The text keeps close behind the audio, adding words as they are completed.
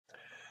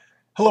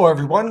Hello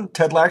everyone,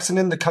 Ted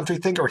Lacksonen, the Country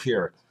Thinker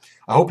here.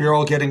 I hope you're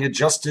all getting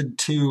adjusted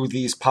to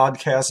these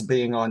podcasts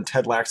being on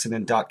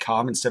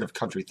tedlacksonen.com instead of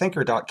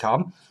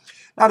countrythinker.com.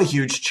 Not a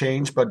huge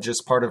change, but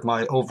just part of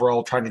my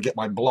overall trying to get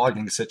my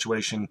blogging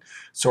situation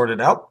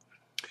sorted out.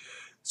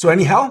 So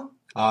anyhow,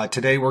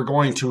 today we're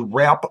going to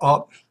wrap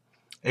up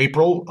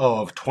April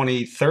of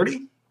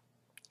 2030.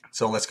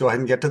 So let's go ahead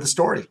and get to the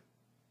story.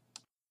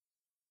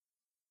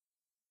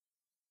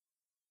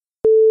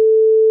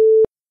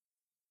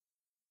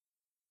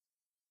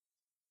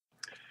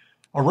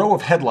 A row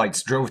of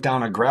headlights drove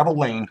down a gravel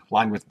lane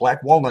lined with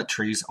black walnut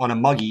trees on a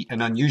muggy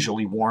and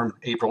unusually warm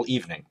April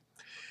evening.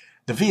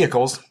 The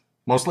vehicles,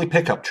 mostly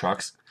pickup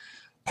trucks,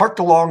 parked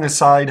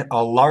alongside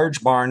a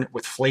large barn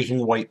with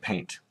flaking white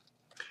paint.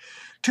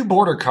 Two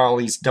border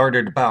collies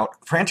darted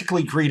about,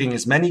 frantically greeting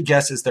as many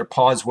guests as their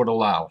paws would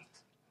allow.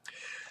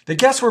 The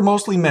guests were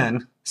mostly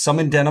men, some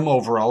in denim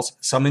overalls,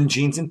 some in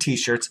jeans and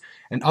t-shirts,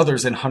 and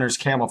others in hunter's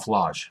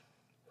camouflage.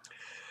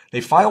 They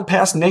filed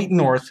past Nate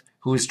North,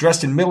 who was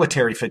dressed in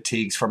military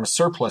fatigues from a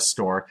surplus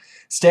store,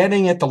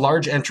 standing at the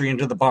large entry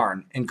into the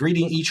barn and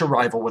greeting each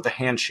arrival with a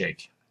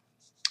handshake.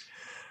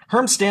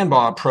 Herm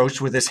Stanbaugh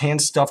approached with his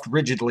hands stuffed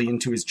rigidly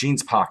into his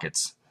jeans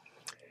pockets.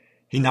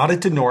 He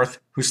nodded to North,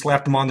 who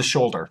slapped him on the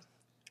shoulder.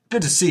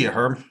 "Good to see you,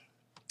 Herm."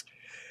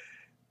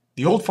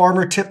 The old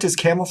farmer tipped his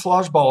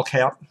camouflage ball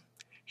cap,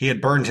 he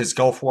had burned his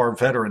Gulf War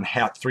veteran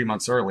hat 3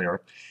 months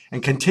earlier,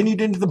 and continued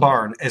into the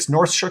barn as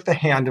North shook the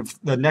hand of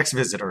the next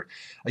visitor,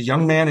 a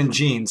young man in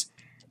jeans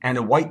and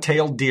a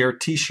white-tailed deer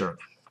t-shirt.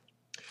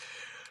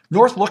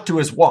 North looked to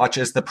his watch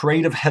as the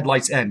parade of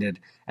headlights ended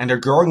and a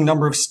growing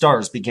number of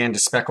stars began to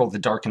speckle the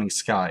darkening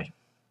sky.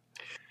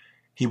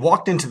 He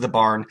walked into the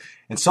barn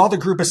and saw the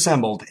group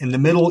assembled in the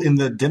middle in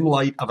the dim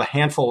light of a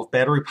handful of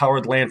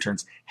battery-powered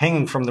lanterns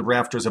hanging from the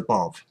rafters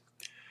above.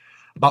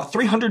 About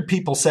 300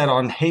 people sat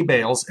on hay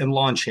bales and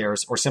lawn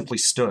chairs or simply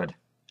stood.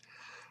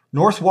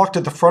 North walked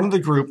to the front of the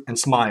group and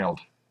smiled.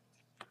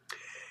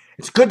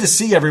 "It's good to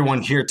see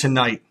everyone here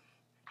tonight."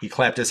 He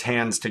clapped his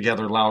hands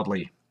together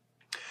loudly.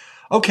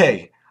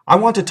 "Okay, I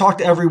want to talk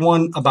to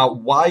everyone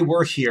about why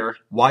we're here,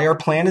 why our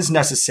plan is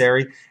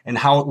necessary, and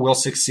how it will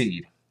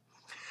succeed.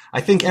 I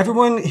think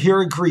everyone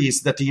here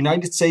agrees that the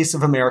United States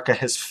of America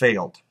has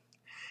failed.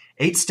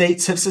 8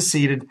 states have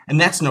seceded, and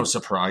that's no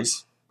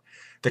surprise.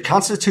 The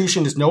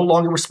Constitution is no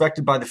longer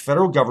respected by the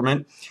federal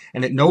government,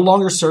 and it no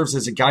longer serves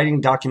as a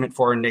guiding document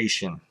for our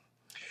nation.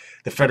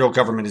 The federal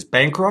government is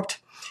bankrupt,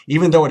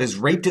 even though it has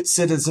raped its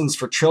citizens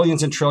for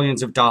trillions and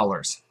trillions of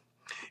dollars.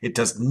 It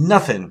does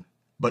nothing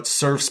but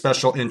serve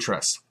special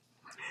interests.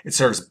 It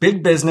serves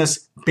big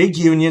business, big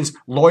unions,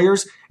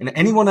 lawyers, and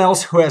anyone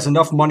else who has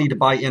enough money to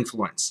buy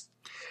influence.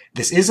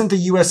 This isn't the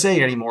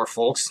USA anymore,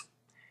 folks.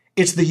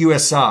 It's the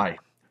USI,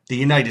 the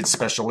United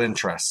Special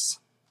Interests."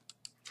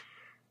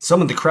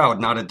 Some of the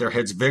crowd nodded their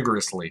heads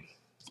vigorously.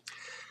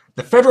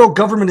 "The federal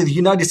government of the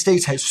United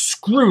States has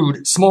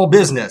screwed small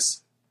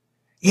business."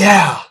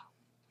 "Yeah."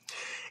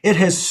 "It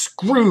has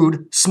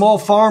screwed small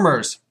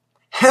farmers."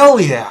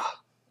 "Hell yeah."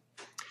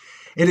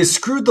 "It has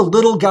screwed the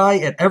little guy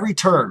at every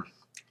turn."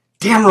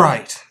 "Damn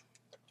right."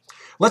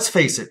 "Let's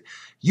face it,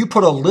 you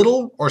put a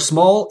little or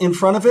small in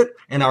front of it,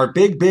 and our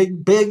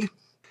big.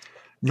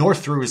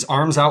 North threw his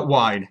arms out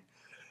wide.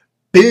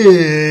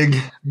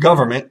 "Big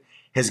government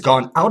has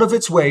gone out of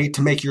its way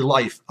to make your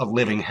life a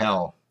living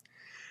hell."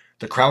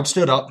 The crowd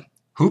stood up,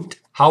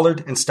 hooped,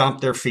 hollered, and stomped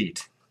their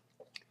feet.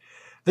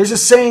 "There's a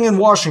saying in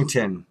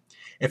Washington,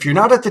 if you're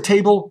not at the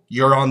table,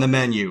 you're on the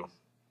menu.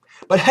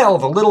 But hell,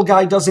 the little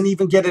guy doesn't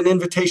even get an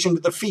invitation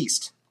to the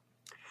feast.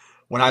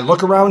 When I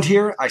look around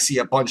here, I see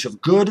a bunch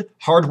of good,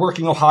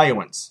 hard-working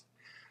Ohioans.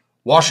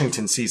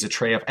 Washington sees a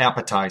tray of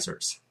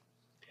appetizers."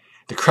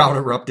 The crowd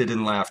erupted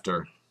in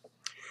laughter.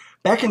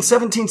 Back in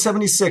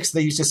 1776,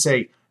 they used to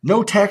say,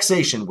 "No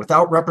taxation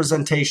without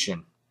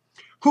representation."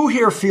 Who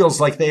here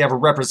feels like they have a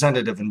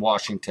representative in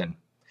Washington?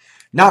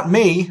 Not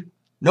me.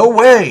 No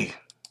way.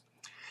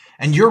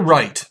 And you're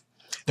right.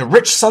 The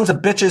rich sons of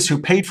bitches who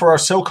paid for our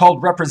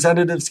so-called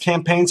representatives'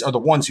 campaigns are the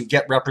ones who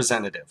get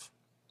representative.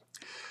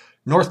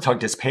 North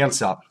tugged his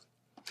pants up.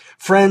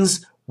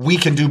 "Friends, we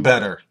can do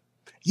better."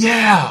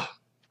 "Yeah."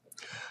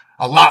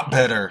 "A lot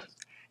better."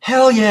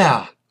 "Hell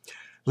yeah."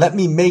 "Let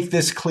me make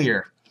this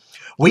clear.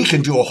 We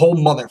can do a whole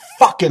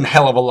motherfucking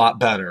hell of a lot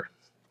better."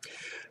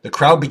 The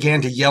crowd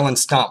began to yell and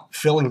stomp,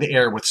 filling the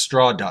air with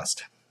straw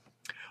dust.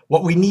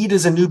 "What we need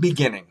is a new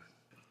beginning.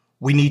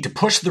 We need to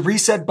push the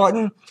reset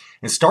button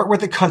and start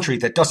with a country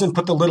that doesn't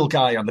put the little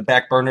guy on the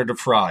back burner to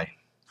fry."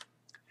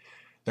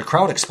 The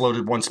crowd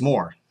exploded once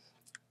more.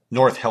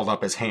 North held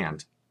up his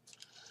hand.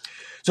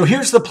 "So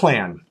here's the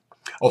plan.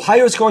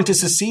 Ohio is going to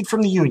secede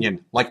from the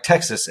Union, like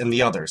Texas and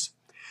the others.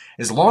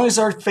 As long as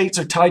our fates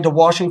are tied to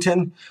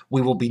Washington,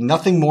 we will be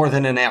nothing more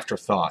than an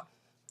afterthought."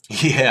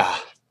 "Yeah."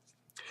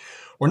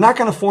 "We're not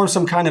going to form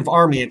some kind of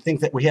army and think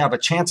that we have a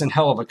chance in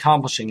hell of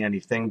accomplishing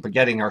anything but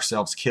getting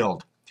ourselves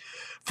killed.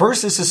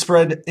 First is to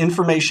spread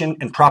information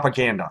and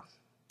propaganda."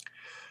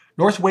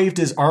 North waved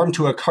his arm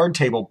to a card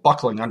table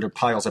buckling under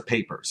piles of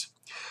papers.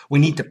 We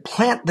need to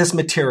plant this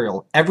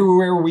material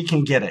everywhere we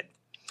can get it.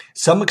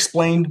 Some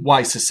explain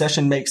why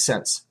secession makes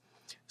sense.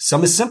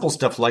 Some is simple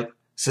stuff like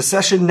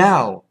secession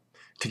now,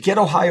 to get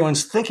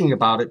Ohioans thinking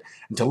about it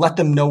and to let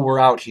them know we're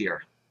out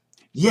here.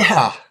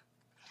 Yeah.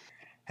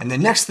 And the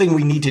next thing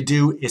we need to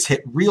do is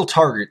hit real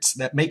targets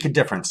that make a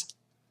difference.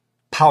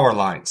 Power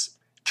lines,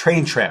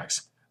 train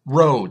tracks,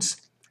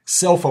 roads,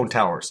 cell phone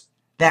towers,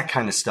 that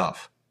kind of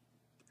stuff.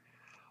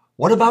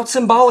 What about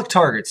symbolic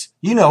targets?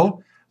 You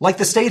know, like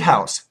the State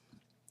House.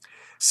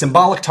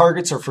 Symbolic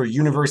targets are for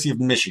University of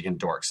Michigan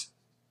dorks.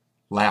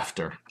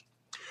 Laughter.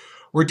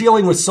 We're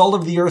dealing with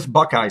salt-of-the-earth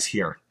Buckeyes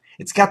here.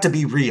 It's got to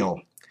be real.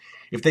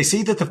 If they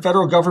see that the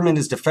federal government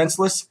is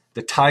defenseless,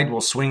 the tide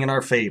will swing in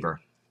our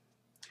favor.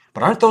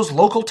 But aren't those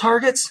local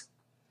targets?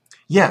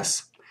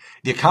 Yes.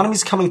 The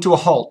economy's coming to a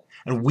halt,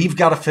 and we've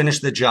got to finish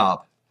the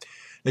job.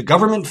 The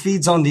government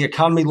feeds on the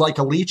economy like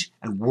a leech,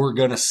 and we're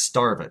going to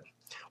starve it.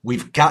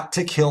 We've got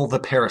to kill the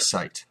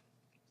parasite.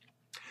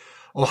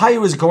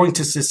 Ohio is going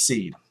to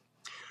secede.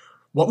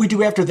 What we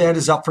do after that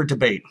is up for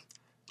debate,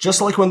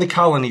 just like when the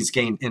colonies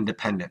gained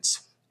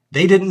independence.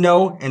 They didn't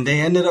know, and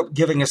they ended up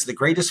giving us the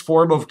greatest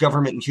form of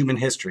government in human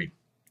history.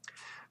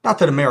 Not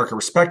that America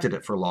respected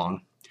it for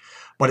long,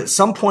 but at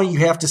some point you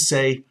have to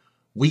say,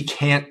 we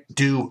can't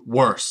do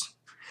worse.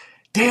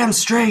 Damn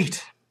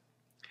straight!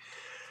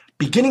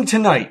 Beginning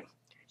tonight,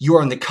 you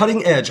are on the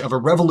cutting edge of a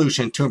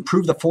revolution to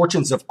improve the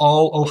fortunes of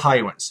all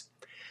Ohioans.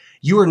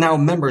 You are now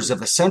members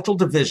of the Central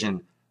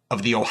Division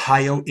of the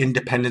Ohio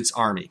Independence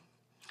Army.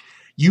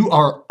 You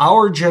are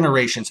our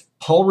generation's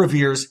Paul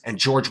Revere's and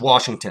George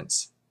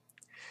Washington's.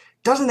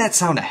 Doesn't that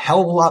sound a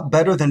hell of a lot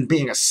better than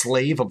being a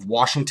slave of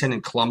Washington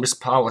and Columbus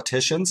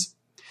politicians?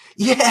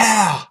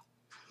 Yeah!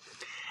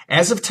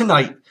 As of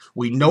tonight,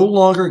 we no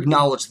longer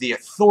acknowledge the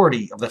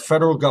authority of the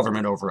federal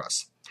government over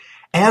us.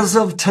 As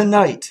of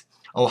tonight,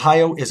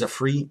 Ohio is a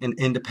free and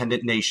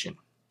independent nation.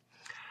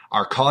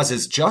 Our cause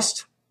is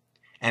just,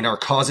 and our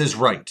cause is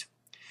right.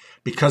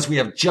 Because we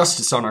have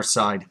justice on our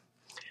side,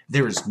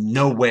 there is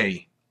no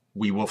way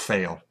we will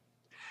fail.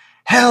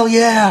 Hell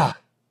yeah!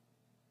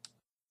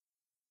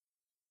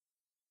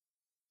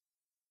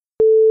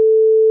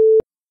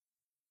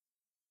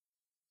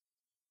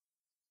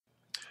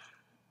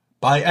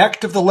 By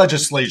act of the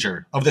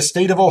legislature of the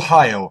state of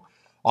Ohio,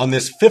 on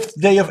this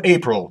 5th day of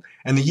April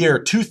in the year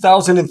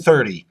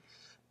 2030,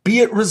 be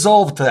it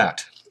resolved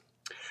that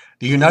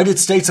the United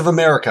States of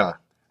America,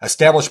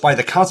 established by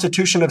the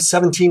Constitution of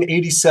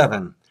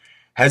 1787,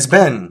 has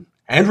been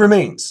and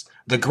remains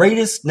the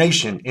greatest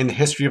nation in the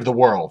history of the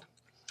world.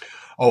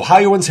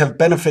 Ohioans have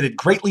benefited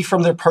greatly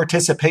from their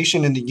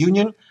participation in the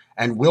Union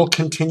and will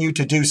continue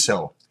to do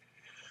so.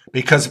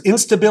 Because of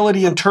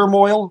instability and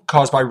turmoil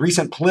caused by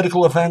recent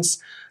political events,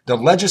 the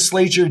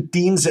legislature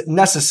deems it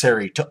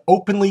necessary to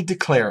openly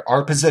declare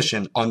our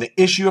position on the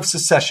issue of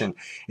secession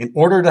in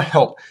order to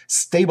help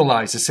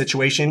stabilize the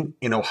situation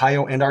in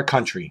Ohio and our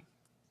country.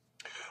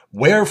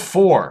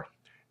 Wherefore,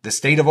 the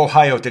state of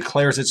Ohio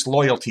declares its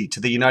loyalty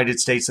to the United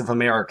States of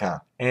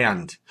America,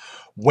 and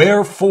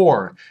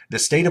wherefore, the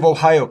state of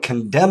Ohio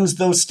condemns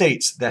those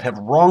states that have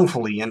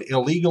wrongfully and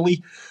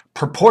illegally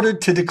purported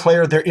to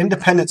declare their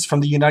independence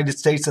from the United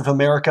States of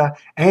America,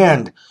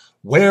 and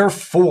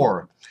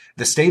wherefore,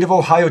 the state of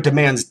Ohio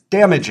demands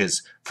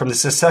damages from the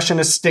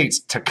secessionist states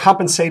to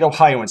compensate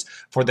Ohioans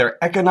for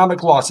their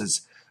economic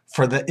losses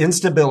for the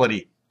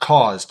instability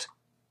caused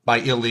by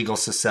illegal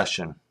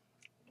secession.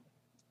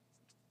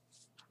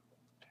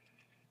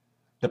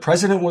 The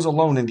president was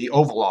alone in the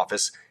Oval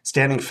Office,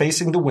 standing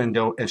facing the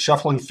window and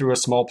shuffling through a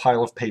small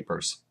pile of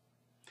papers.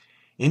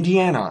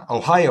 Indiana,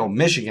 Ohio,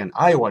 Michigan,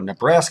 Iowa,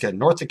 Nebraska,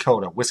 North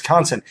Dakota,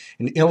 Wisconsin,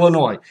 and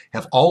Illinois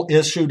have all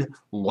issued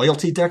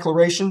loyalty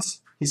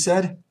declarations, he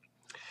said.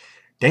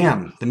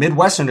 Damn, the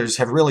Midwesterners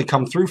have really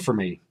come through for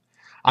me.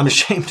 I'm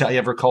ashamed I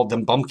ever called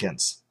them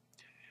bumpkins.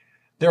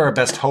 They're our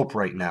best hope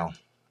right now.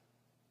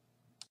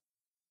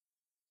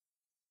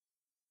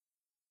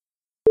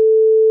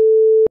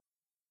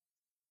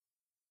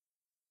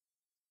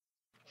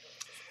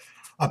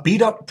 A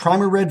beat-up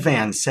primer red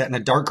van sat in a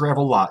dark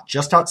gravel lot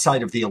just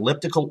outside of the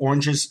elliptical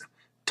orange's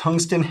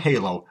tungsten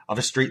halo of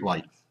a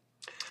streetlight.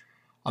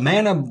 A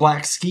man in a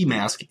black ski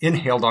mask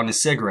inhaled on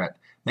his cigarette,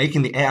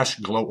 making the ash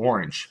glow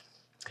orange.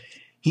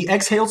 He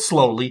exhaled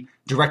slowly,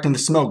 directing the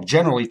smoke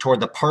generally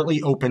toward the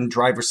partly open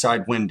driver's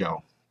side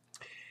window.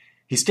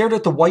 He stared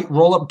at the white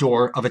roll-up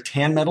door of a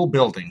tan metal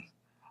building,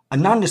 a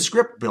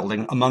nondescript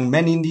building among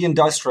many in the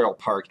industrial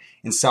park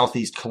in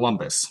southeast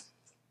Columbus.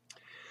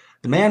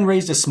 The man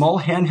raised a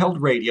small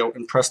handheld radio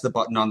and pressed the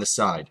button on the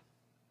side.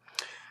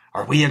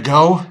 Are we a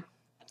go?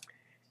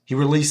 He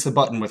released the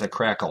button with a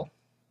crackle.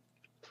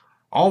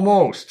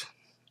 Almost.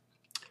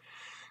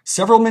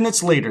 Several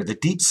minutes later, the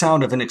deep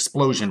sound of an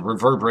explosion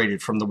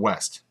reverberated from the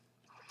west.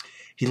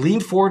 He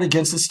leaned forward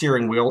against the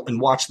steering wheel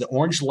and watched the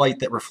orange light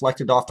that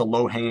reflected off the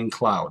low-hanging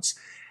clouds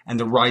and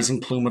the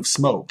rising plume of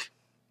smoke.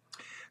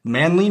 The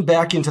man leaned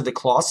back into the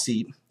cloth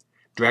seat,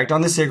 dragged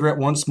on the cigarette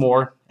once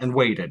more, and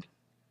waited.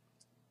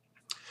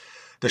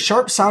 The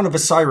sharp sound of a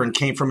siren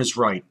came from his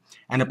right,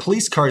 and a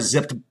police car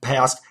zipped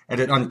past at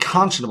an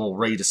unconscionable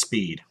rate of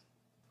speed.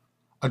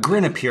 A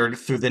grin appeared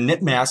through the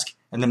knit mask,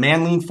 and the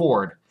man leaned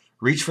forward,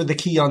 reached for the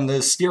key on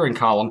the steering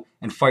column,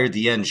 and fired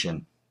the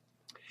engine.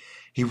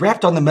 He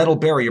rapped on the metal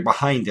barrier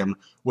behind him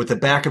with the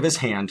back of his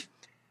hand,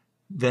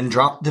 then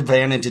dropped the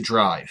van into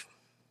drive.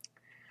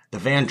 The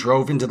van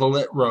drove into the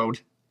lit road,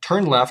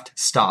 turned left,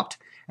 stopped,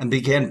 and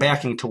began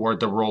backing toward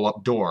the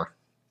roll-up door.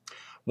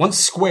 Once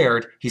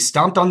squared, he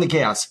stomped on the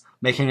gas,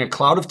 making a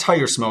cloud of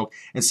tire smoke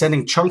and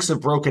sending chunks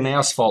of broken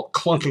asphalt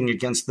clunking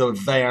against the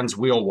van's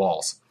wheel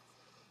walls.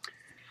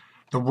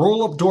 The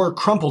roll-up door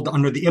crumpled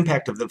under the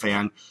impact of the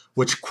van,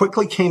 which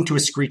quickly came to a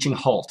screeching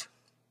halt.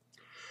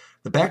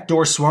 The back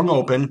door swung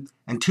open,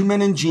 and two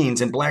men in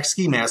jeans and black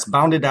ski masks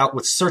bounded out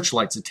with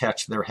searchlights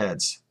attached to their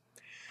heads.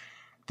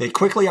 They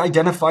quickly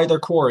identified their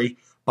quarry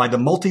by the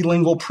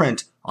multilingual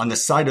print on the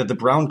side of the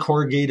brown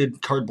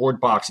corrugated cardboard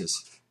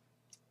boxes.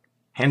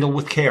 Handle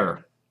with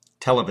care.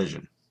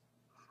 Television.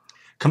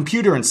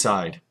 Computer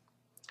inside.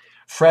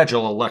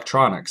 Fragile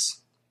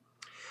electronics.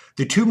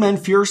 The two men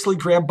furiously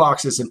grabbed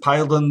boxes and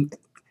piled them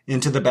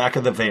into the back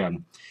of the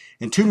van.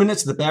 In 2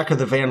 minutes, the back of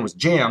the van was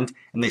jammed,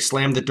 and they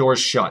slammed the doors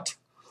shut.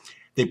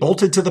 They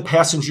bolted to the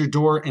passenger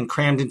door and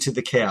crammed into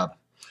the cab.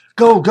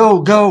 Go,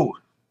 go, go!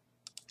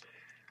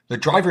 The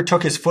driver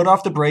took his foot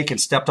off the brake and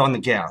stepped on the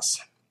gas.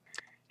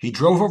 He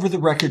drove over the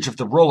wreckage of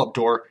the roll-up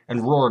door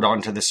and roared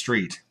onto the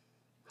street.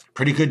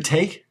 Pretty good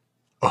take?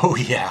 Oh,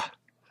 yeah.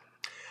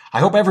 I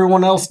hope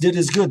everyone else did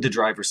as good, the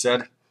driver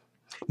said.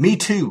 Me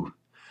too.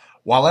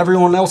 While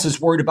everyone else is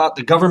worried about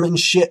the government and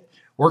shit,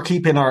 we're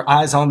keeping our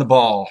eyes on the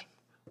ball.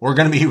 We're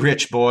gonna be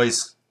rich,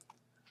 boys.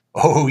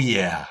 Oh,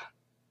 yeah.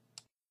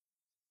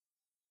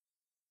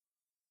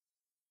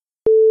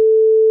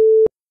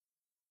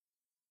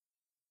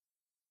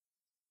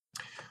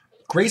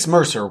 Grace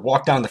Mercer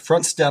walked down the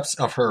front steps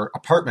of her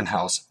apartment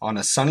house on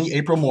a sunny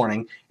April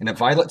morning in a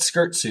violet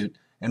skirt suit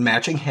and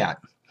matching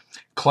hat,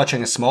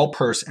 clutching a small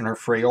purse in her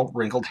frail,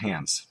 wrinkled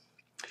hands.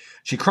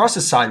 She crossed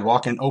the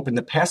sidewalk and opened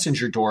the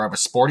passenger door of a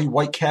sporty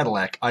white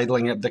Cadillac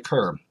idling at the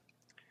curb.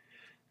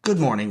 "Good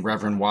morning,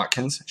 Reverend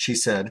Watkins," she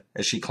said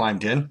as she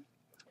climbed in.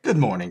 "Good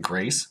morning,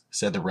 Grace,"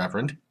 said the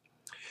Reverend.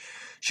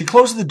 She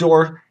closed the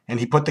door and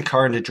he put the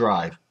car into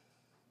drive.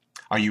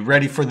 "Are you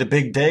ready for the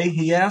big day?"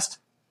 he asked.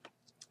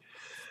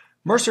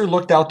 Mercer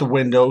looked out the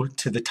window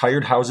to the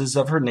tired houses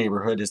of her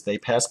neighborhood as they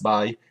passed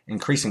by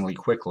increasingly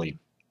quickly.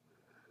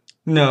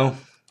 "No,"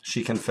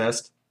 she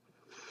confessed.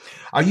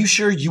 "Are you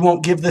sure you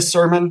won't give this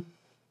sermon?"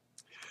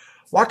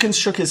 Watkins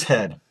shook his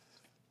head.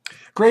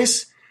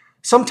 "Grace,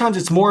 sometimes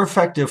it's more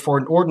effective for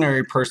an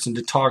ordinary person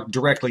to talk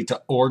directly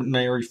to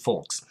ordinary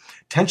folks.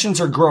 Tensions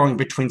are growing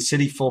between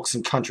city folks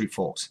and country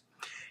folks.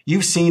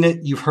 You've seen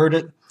it, you've heard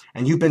it,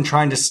 and you've been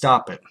trying to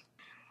stop it.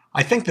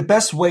 I think the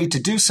best way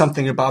to do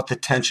something about the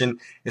tension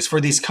is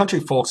for these country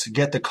folks to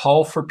get the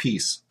call for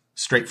peace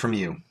straight from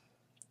you."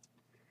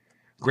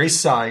 Grace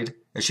sighed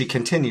as she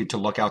continued to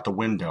look out the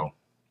window.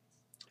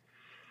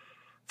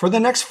 For the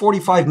next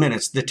 45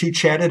 minutes, the two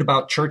chatted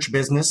about church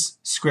business,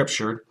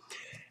 scripture,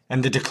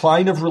 and the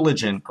decline of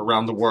religion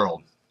around the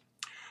world.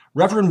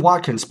 Reverend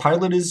Watkins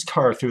piloted his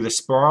car through the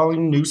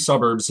sprawling new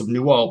suburbs of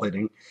New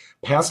Albany,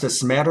 past a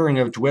smattering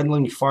of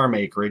dwindling farm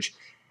acreage,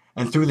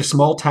 and through the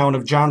small town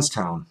of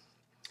Johnstown.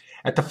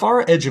 At the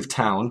far edge of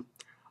town,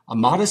 a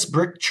modest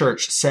brick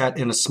church sat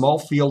in a small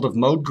field of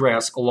mowed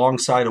grass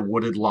alongside a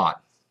wooded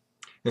lot.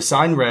 The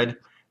sign read,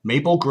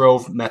 "Maple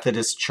Grove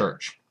Methodist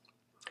Church."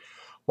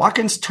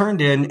 Watkins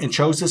turned in and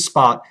chose a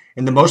spot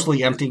in the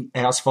mostly empty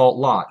asphalt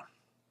lot.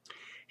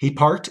 He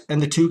parked, and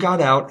the two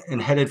got out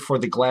and headed for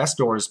the glass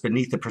doors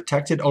beneath the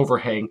protected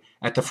overhang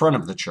at the front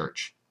of the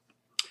church.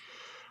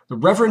 The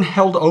Reverend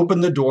held open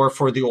the door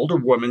for the older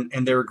woman,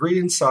 and they were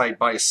greeted inside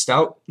by a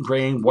stout,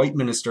 graying white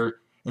minister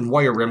in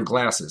wire-rimmed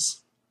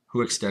glasses,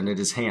 who extended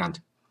his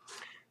hand.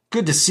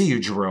 "Good to see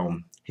you,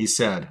 Jerome," he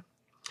said.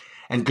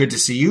 "And good to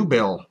see you,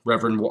 Bill,"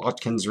 Reverend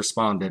Watkins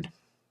responded.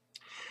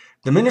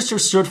 The minister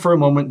stood for a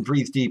moment and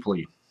breathed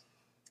deeply.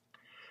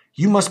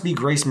 "You must be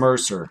Grace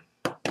Mercer."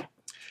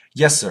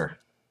 "Yes, sir."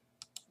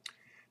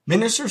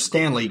 Minister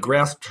Stanley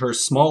grasped her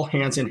small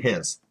hands in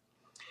his.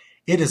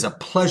 "It is a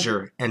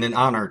pleasure and an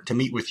honor to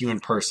meet with you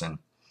in person.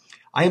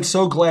 I am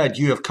so glad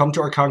you have come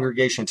to our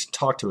congregation to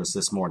talk to us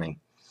this morning.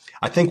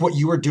 I think what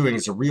you are doing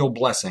is a real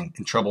blessing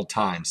in troubled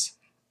times."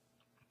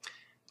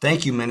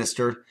 "Thank you,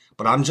 Minister,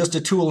 but I'm just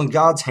a tool in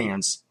God's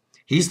hands.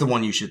 He's the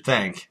one you should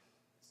thank."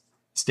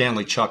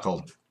 Stanley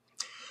chuckled.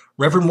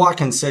 "Reverend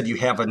Watkins said you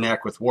have a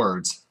knack with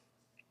words."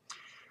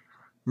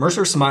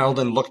 Mercer smiled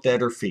and looked at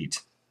her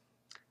feet.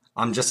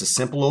 "I'm just a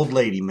simple old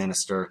lady,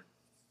 Minister."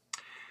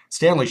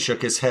 Stanley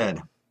shook his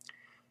head.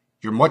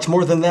 "You're much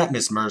more than that,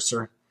 Miss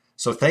Mercer.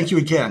 So thank you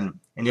again,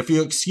 and if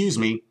you'll excuse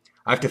me,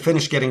 I have to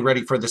finish getting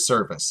ready for the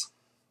service."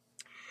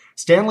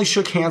 Stanley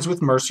shook hands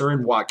with Mercer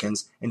and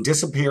Watkins and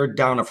disappeared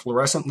down a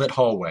fluorescent-lit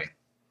hallway.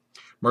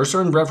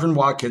 Mercer and Reverend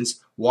Watkins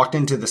walked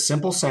into the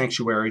simple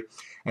sanctuary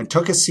and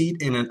took a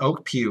seat in an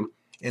oak pew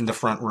in the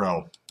front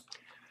row.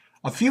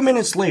 A few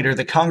minutes later,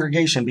 the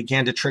congregation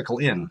began to trickle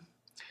in.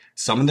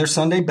 some in their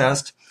Sunday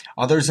best,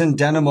 others in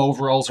denim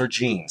overalls or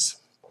jeans.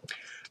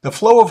 The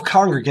flow of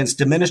congregants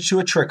diminished to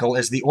a trickle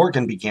as the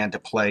organ began to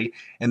play,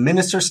 and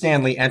Minister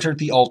Stanley entered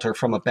the altar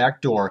from a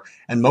back door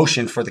and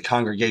motioned for the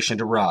congregation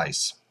to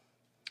rise.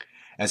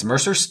 As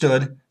Mercer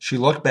stood, she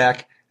looked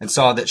back and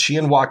saw that she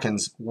and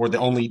Watkins were the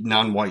only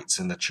non-whites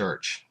in the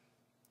church.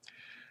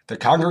 The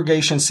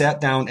congregation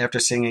sat down after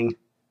singing,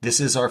 "This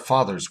is Our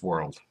Father's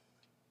World."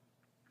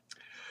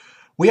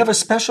 "We have a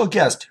special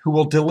guest who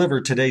will deliver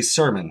today's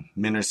sermon,"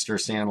 Minister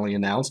Stanley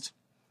announced.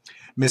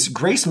 "Miss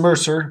Grace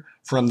Mercer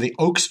from the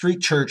Oak Street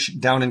Church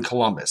down in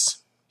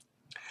Columbus.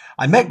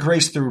 I met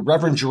Grace through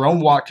Reverend Jerome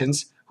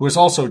Watkins, who has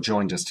also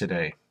joined us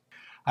today.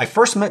 I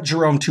first met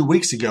Jerome 2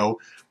 weeks ago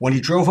when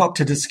he drove up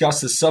to discuss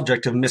the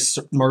subject of Miss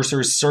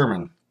Mercer's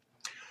sermon."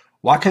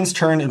 Watkins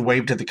turned and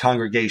waved to the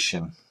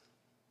congregation.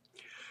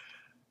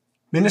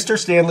 Minister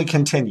Stanley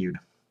continued,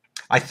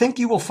 "I think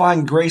you will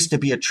find Grace to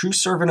be a true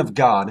servant of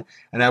God,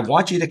 and I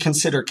want you to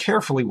consider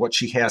carefully what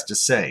she has to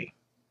say.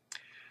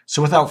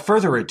 So without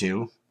further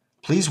ado,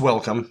 please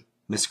welcome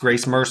Miss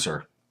Grace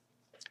Mercer."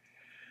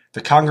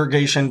 The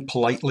congregation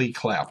politely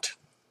clapped.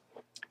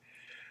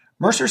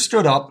 Mercer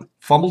stood up,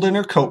 fumbled in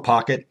her coat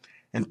pocket,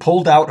 and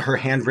pulled out her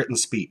handwritten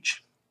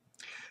speech.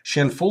 She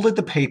unfolded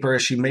the paper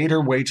as she made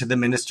her way to the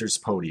minister's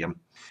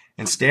podium,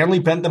 and Stanley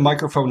bent the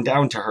microphone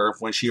down to her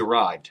when she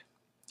arrived.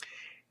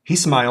 He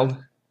smiled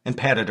and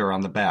patted her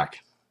on the back.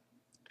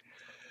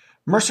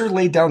 Mercer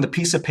laid down the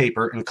piece of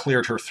paper and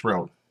cleared her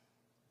throat.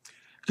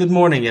 "Good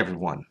morning,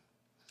 everyone.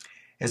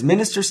 As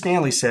Minister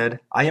Stanley said,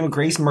 I am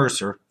Grace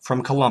Mercer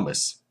from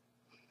Columbus.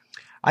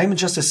 I am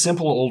just a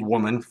simple old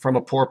woman from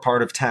a poor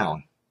part of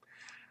town.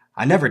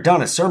 I never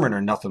done a sermon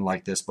or nothing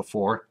like this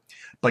before,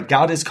 but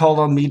God has called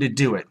on me to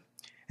do it,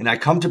 and I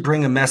come to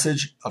bring a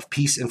message of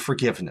peace and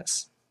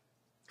forgiveness.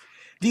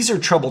 These are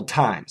troubled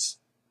times.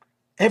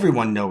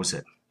 Everyone knows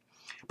it.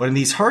 But in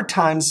these hard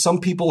times, some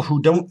people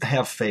who don't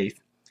have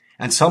faith,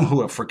 and some who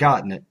have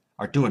forgotten it,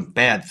 are doing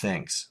bad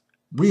things.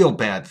 Real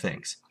bad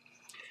things.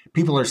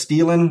 People are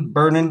stealing,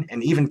 burning,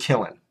 and even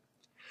killing.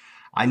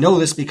 I know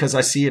this because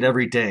I see it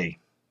every day.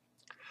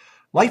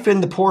 Life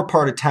in the poor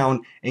part of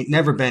town ain't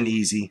never been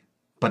easy,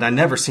 but I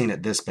never seen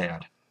it this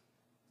bad.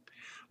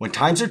 When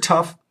times are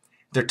tough,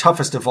 they're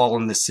toughest of all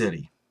in the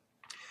city.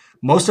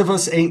 Most of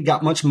us ain't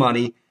got much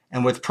money,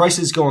 and with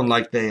prices going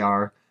like they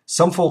are,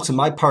 some folks in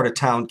my part of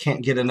town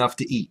can't get enough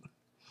to eat.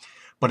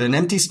 But an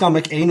empty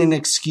stomach ain't an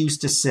excuse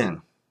to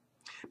sin.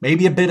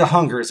 Maybe a bit of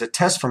hunger is a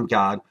test from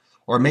God,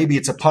 or maybe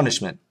it's a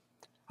punishment.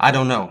 I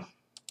don't know.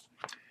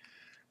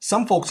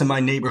 Some folks in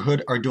my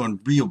neighborhood are doing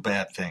real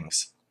bad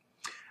things.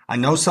 I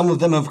know some of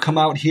them have come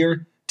out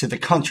here to the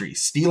country,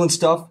 stealing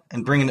stuff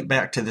and bringing it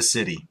back to the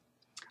city.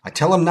 I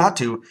tell them not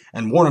to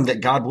and warn them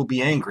that God will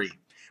be angry,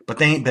 but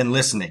they ain't been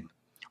listening,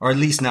 or at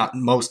least not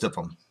most of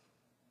them.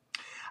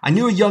 I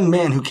knew a young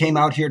man who came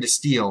out here to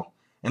steal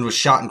and was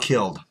shot and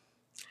killed.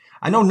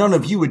 I know none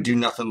of you would do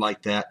nothing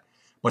like that,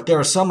 but there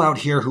are some out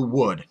here who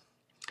would.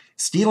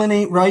 Stealing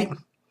ain't right,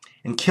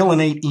 and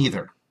killing ain't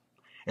either.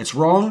 It's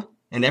wrong,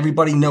 and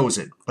everybody knows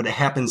it, but it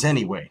happens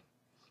anyway.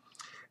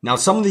 Now,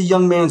 some of the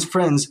young man's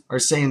friends are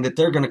saying that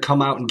they're going to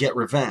come out and get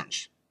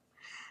revenge.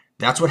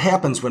 That's what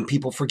happens when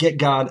people forget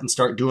God and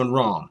start doing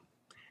wrong.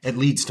 It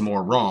leads to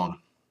more wrong.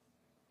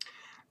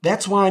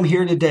 That's why I'm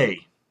here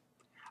today.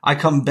 I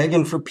come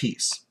begging for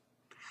peace.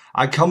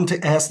 I come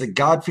to ask the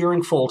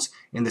God-fearing folks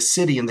in the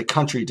city and the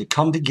country to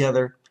come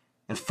together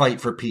and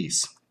fight for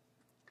peace.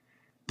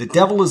 The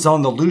devil is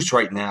on the loose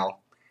right now,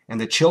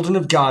 and the children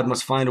of God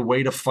must find a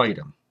way to fight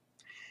him.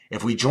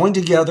 If we join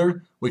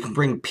together, we can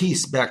bring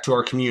peace back to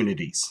our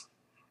communities.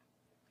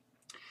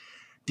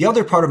 The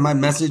other part of my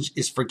message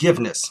is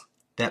forgiveness,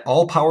 that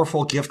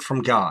all-powerful gift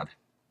from God.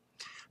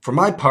 For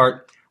my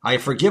part, I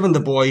have forgiven the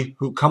boy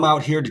who come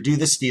out here to do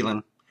the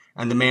stealing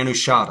and the man who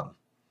shot him.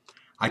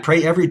 I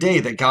pray every day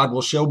that God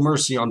will show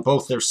mercy on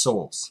both their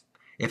souls.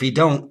 If he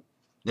don't,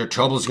 their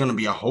trouble is going to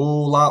be a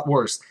whole lot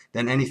worse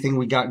than anything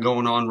we got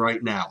going on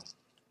right now.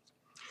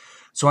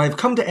 So I have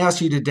come to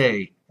ask you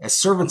today, as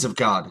servants of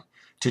God,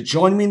 to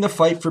join me in the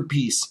fight for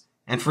peace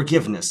and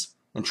forgiveness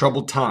in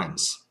troubled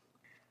times.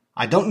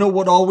 I don't know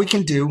what all we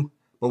can do,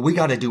 but we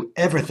got to do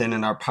everything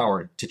in our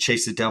power to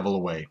chase the devil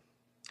away.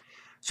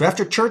 So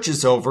after church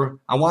is over,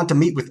 I want to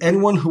meet with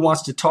anyone who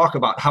wants to talk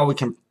about how we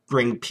can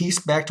bring peace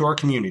back to our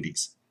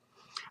communities.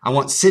 I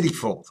want city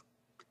folk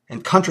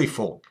and country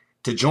folk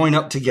to join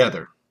up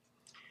together.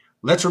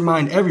 Let's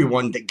remind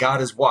everyone that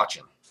God is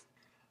watching.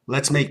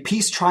 Let's make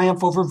peace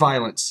triumph over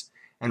violence,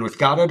 and with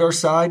God at our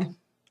side,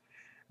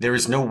 there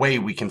is no way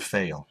we can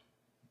fail.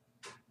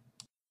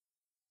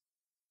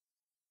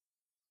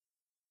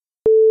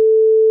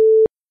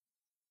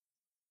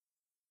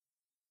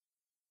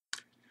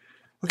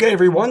 Okay,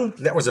 everyone,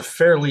 that was a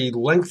fairly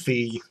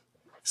lengthy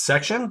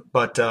section,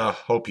 but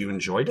hope you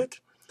enjoyed it.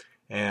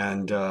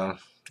 And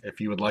if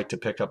you would like to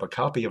pick up a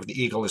copy of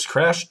The Eagle Has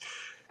Crashed,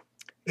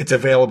 it's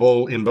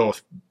available in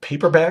both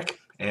paperback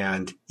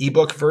and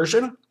ebook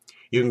version.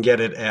 You can get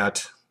it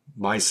at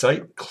my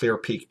site,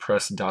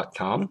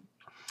 clearpeakpress.com,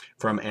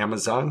 from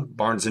Amazon,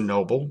 Barnes &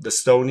 Noble, the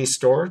Stoney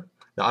Store,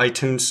 the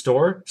iTunes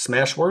Store,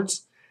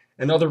 Smashwords,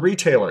 and other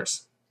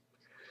retailers.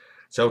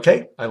 So,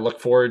 okay, I look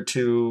forward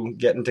to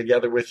getting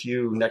together with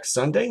you next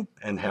Sunday,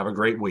 and have a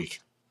great week.